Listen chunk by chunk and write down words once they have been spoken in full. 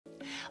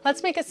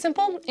Let's make a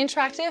simple,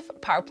 interactive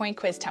PowerPoint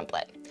quiz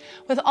template.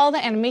 With all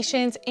the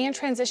animations and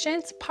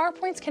transitions,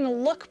 PowerPoints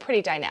can look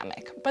pretty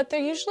dynamic, but they're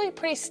usually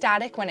pretty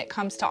static when it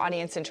comes to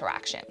audience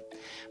interaction.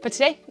 But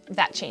today,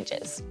 that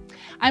changes.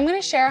 I'm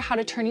going to share how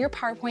to turn your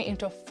PowerPoint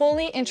into a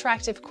fully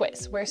interactive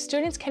quiz where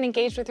students can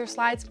engage with your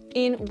slides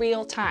in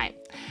real time.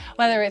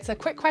 Whether it's a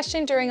quick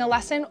question during a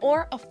lesson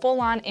or a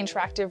full-on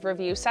interactive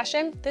review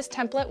session, this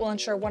template will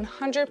ensure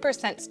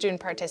 100% student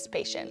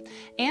participation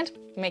and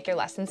make your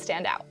lesson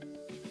stand out.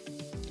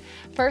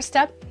 First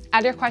step,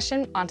 add your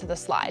question onto the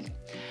slide.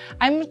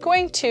 I'm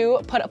going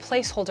to put a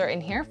placeholder in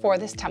here for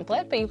this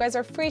template, but you guys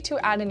are free to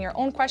add in your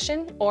own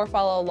question or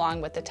follow along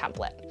with the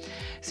template.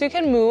 So you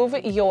can move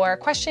your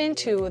question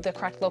to the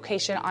correct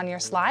location on your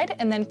slide,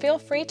 and then feel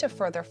free to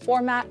further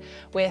format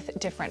with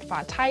different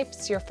font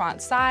types, your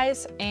font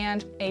size,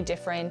 and a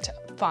different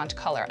font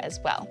color as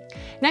well.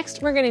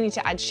 Next, we're going to need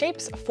to add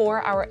shapes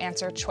for our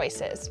answer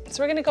choices.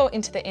 So we're going to go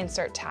into the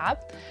Insert tab.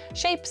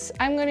 Shapes,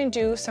 I'm going to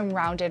do some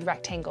rounded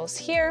rectangles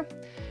here,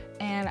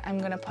 and I'm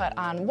going to put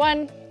on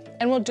one,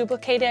 and we'll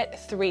duplicate it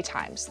 3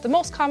 times. The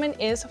most common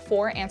is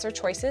 4 answer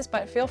choices,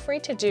 but feel free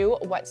to do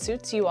what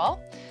suits you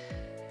all.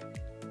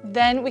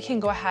 Then we can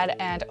go ahead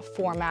and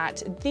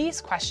format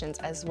these questions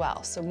as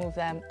well. So move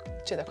them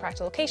to the correct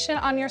location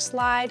on your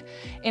slide.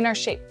 In our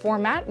shape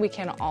format, we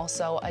can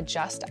also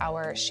adjust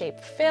our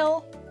shape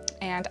fill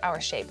and our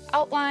shape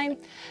outline.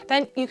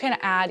 Then you can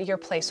add your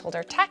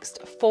placeholder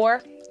text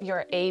for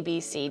your A,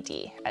 B, C,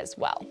 D as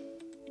well.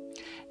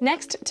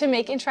 Next, to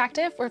make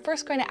interactive, we're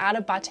first going to add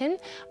a button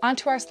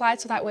onto our slide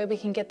so that way we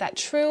can get that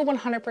true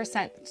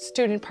 100%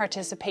 student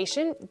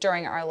participation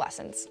during our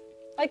lessons,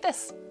 like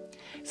this.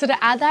 So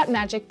to add that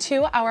magic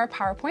to our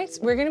PowerPoints,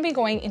 we're going to be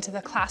going into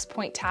the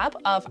ClassPoint tab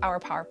of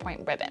our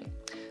PowerPoint ribbon.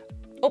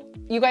 Oh,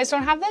 you guys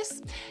don't have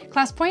this?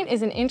 ClassPoint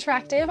is an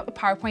interactive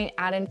PowerPoint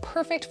add-in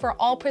perfect for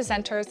all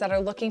presenters that are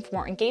looking for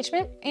more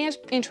engagement and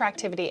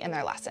interactivity in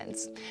their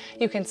lessons.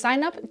 You can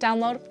sign up,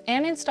 download,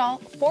 and install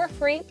for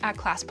free at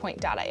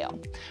classpoint.io.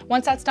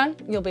 Once that's done,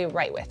 you'll be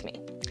right with me.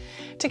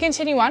 To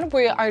continue on,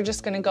 we are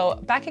just going to go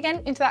back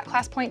again into that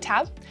ClassPoint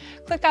tab,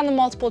 click on the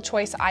multiple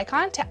choice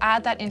icon to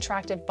add that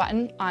interactive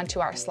button onto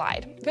our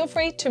slide. Feel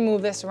free to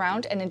move this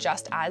around and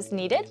adjust as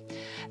needed.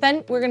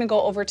 Then we're going to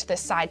go over to the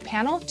side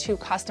panel to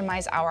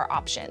customize our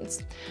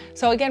options.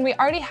 So again, we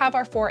already have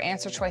our 4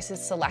 answer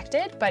choices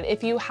selected, but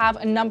if you have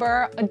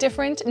a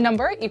different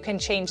number, you can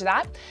change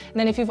that. And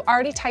then if you've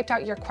already typed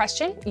out your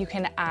question, you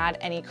can add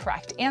any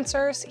correct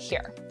answers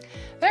here.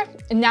 There,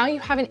 and now you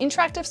have an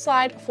interactive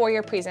slide for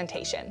your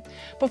presentation.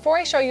 Before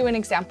I show you an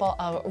example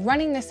of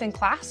running this in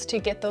class to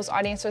get those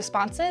audience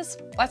responses,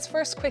 let's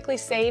first quickly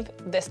save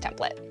this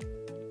template.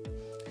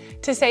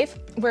 To save,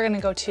 we're going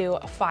to go to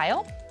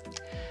File,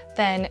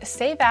 then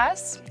Save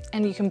As,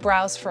 and you can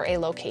browse for a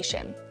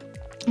location.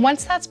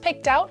 Once that's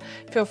picked out,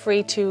 feel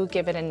free to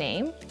give it a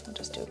name. I'll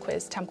just do a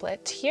quiz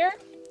template here.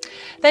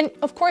 Then,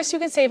 of course, you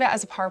can save it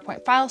as a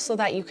PowerPoint file so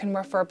that you can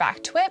refer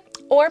back to it,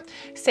 or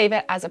save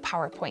it as a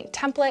PowerPoint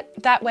template.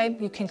 That way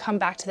you can come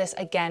back to this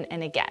again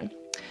and again.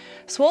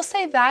 So we'll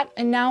save that,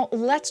 and now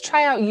let's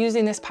try out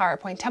using this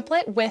PowerPoint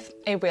template with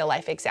a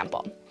real-life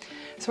example.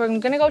 So we're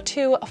going to go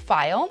to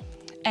File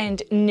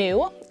and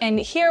New, and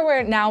here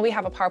where now we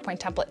have a PowerPoint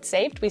template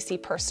saved, we see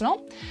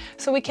Personal.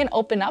 So we can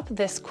open up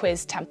this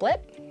quiz template,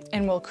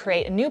 and we'll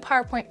create a new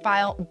PowerPoint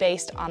file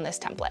based on this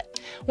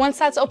template. Once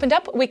that's opened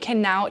up, we can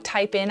now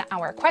type in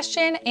our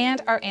question and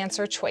our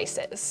answer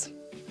choices.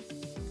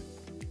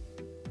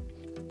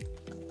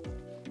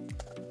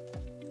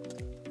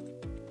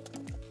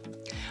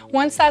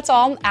 Once that's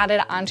all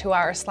added onto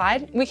our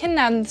slide, we can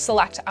then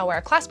select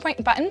our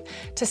ClassPoint button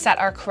to set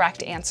our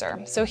correct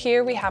answer. So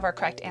here we have our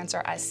correct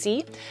answer as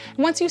C. And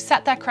once you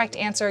set that correct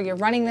answer, you're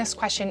running this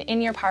question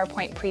in your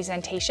PowerPoint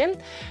presentation,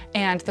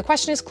 and the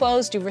question is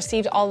closed, you've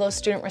received all those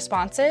student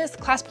responses,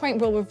 ClassPoint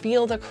will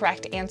reveal the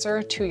correct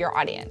answer to your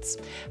audience.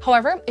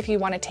 However, if you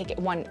want to take it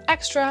one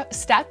extra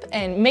step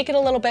and make it a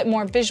little bit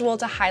more visual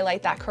to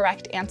highlight that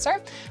correct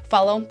answer,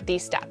 follow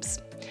these steps.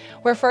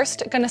 We're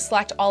first going to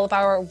select all of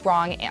our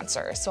wrong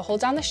answers. So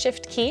hold down the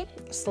Shift key,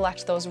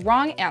 select those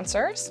wrong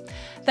answers.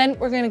 Then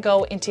we're going to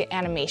go into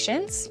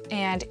animations,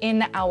 and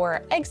in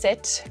our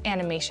exit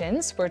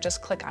animations, we're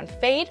just click on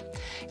fade.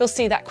 You'll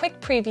see that quick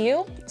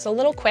preview. It's a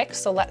little quick,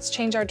 so let's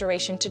change our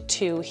duration to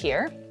 2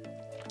 here.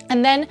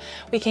 And then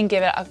we can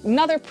give it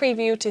another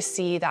preview to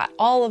see that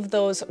all of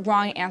those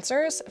wrong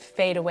answers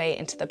fade away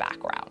into the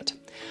background.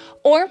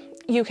 Or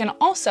you can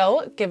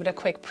also give it a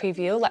quick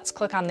preview. Let's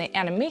click on the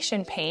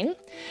animation pane.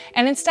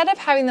 And instead of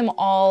having them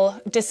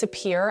all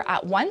disappear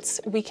at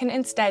once, we can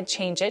instead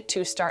change it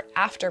to start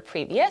after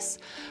previous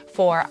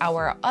for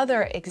our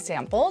other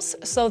examples.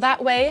 So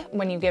that way,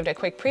 when you give it a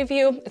quick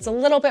preview, it's a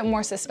little bit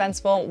more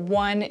suspenseful.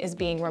 One is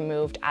being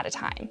removed at a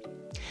time.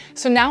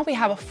 So now we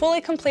have a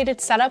fully completed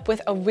setup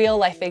with a real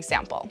life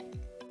example.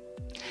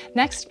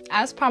 Next,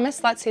 as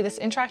promised, let's see this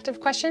interactive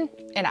question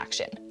in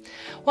action.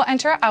 We'll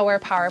enter our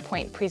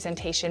PowerPoint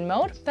presentation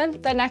mode.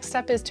 Then the next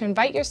step is to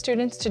invite your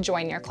students to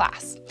join your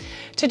class.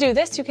 To do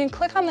this, you can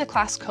click on the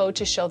class code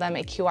to show them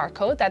a QR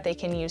code that they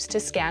can use to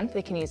scan.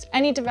 They can use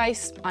any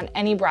device on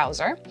any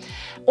browser,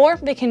 or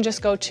they can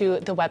just go to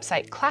the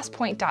website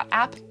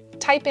classpoint.app,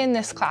 type in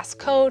this class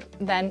code,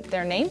 then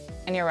their name,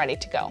 and you're ready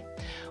to go.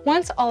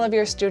 Once all of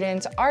your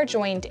students are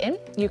joined in,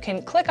 you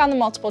can click on the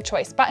multiple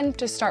choice button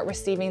to start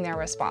receiving their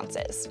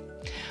responses.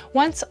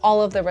 Once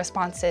all of the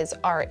responses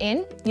are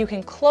in, you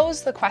can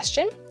close the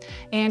question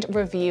and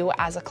review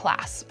as a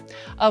class.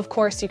 Of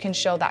course, you can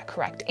show that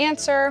correct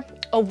answer,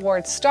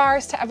 award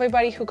stars to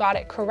everybody who got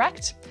it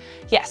correct.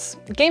 Yes,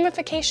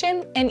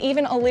 gamification and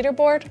even a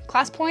leaderboard,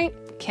 ClassPoint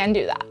can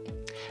do that.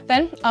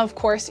 Then, of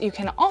course, you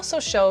can also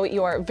show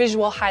your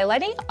visual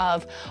highlighting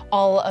of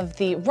all of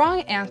the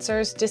wrong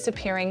answers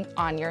disappearing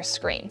on your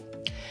screen.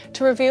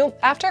 To review,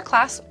 after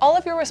class, all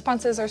of your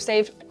responses are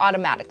saved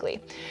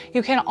automatically.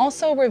 You can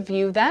also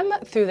review them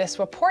through this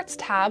Reports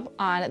tab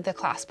on the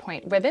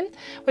ClassPoint ribbon,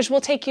 which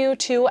will take you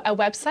to a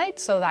website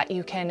so that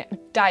you can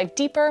dive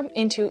deeper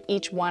into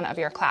each one of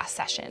your class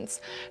sessions.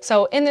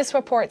 So in this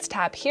Reports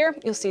tab here,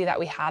 you'll see that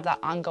we have that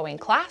ongoing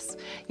class.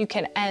 You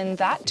can end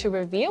that to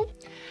review.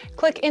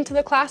 Click into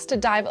the class to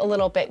dive a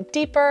little bit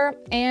deeper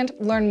and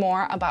learn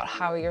more about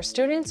how your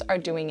students are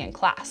doing in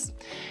class.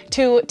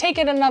 To take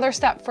it another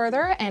step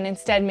further, and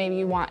instead maybe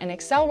you want an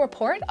Excel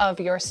report of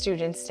your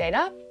students'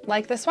 data,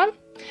 like this one,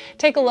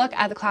 take a look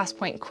at the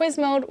ClassPoint quiz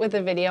mode with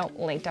the video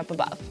linked up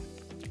above.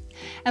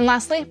 And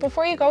lastly,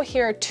 before you go,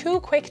 here are 2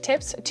 quick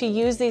tips to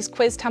use these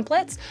quiz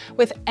templates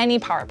with any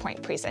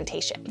PowerPoint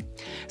presentation.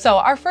 So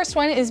our first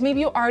one is maybe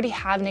you already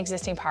have an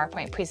existing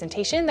PowerPoint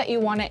presentation that you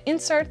want to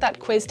insert that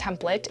quiz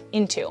template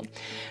into.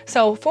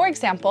 So for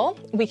example,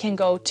 we can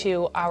go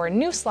to our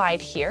new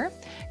slide here,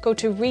 go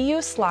to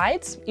Reuse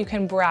Slides. You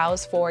can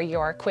browse for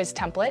your quiz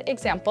template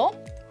example.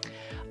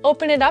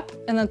 Open it up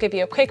and they'll give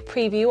you a quick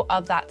preview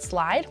of that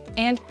slide,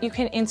 and you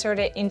can insert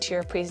it into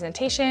your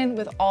presentation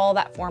with all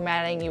that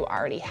formatting you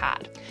already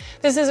had.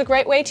 This is a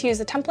great way to use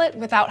a template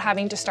without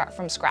having to start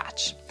from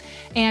scratch.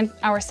 And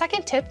our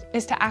second tip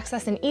is to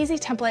access an easy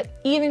template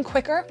even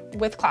quicker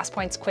with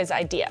ClassPoint's quiz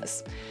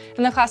ideas.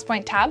 In the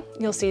ClassPoint tab,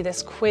 you'll see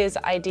this quiz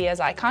ideas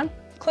icon.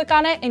 Click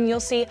on it and you'll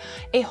see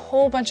a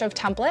whole bunch of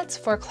templates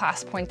for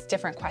ClassPoint's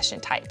different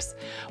question types.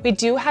 We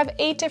do have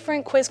 8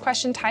 different quiz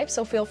question types,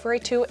 so feel free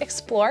to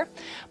explore,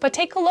 but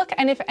take a look,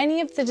 and if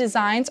any of the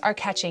designs are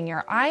catching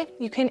your eye,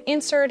 you can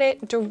insert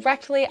it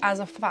directly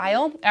as a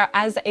file, or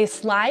as a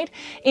slide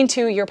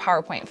into your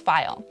PowerPoint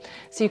file.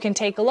 So you can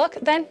take a look,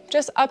 then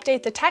just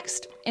update the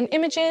text and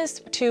images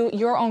to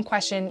your own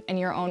question and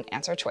your own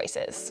answer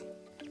choices.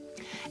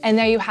 And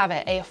there you have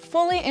it, a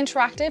fully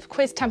interactive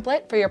quiz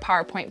template for your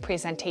PowerPoint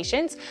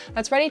presentations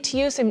that's ready to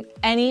use in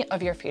any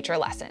of your future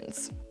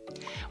lessons.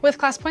 With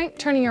ClassPoint,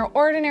 turning your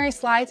ordinary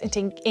slides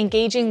into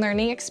engaging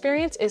learning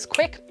experience is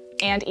quick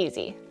and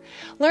easy.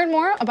 Learn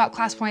more about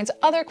ClassPoint's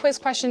other quiz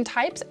question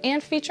types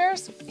and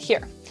features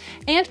here.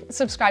 And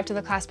subscribe to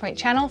the ClassPoint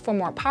channel for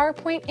more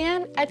PowerPoint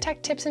and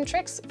EdTech tips and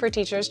tricks for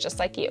teachers just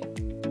like you.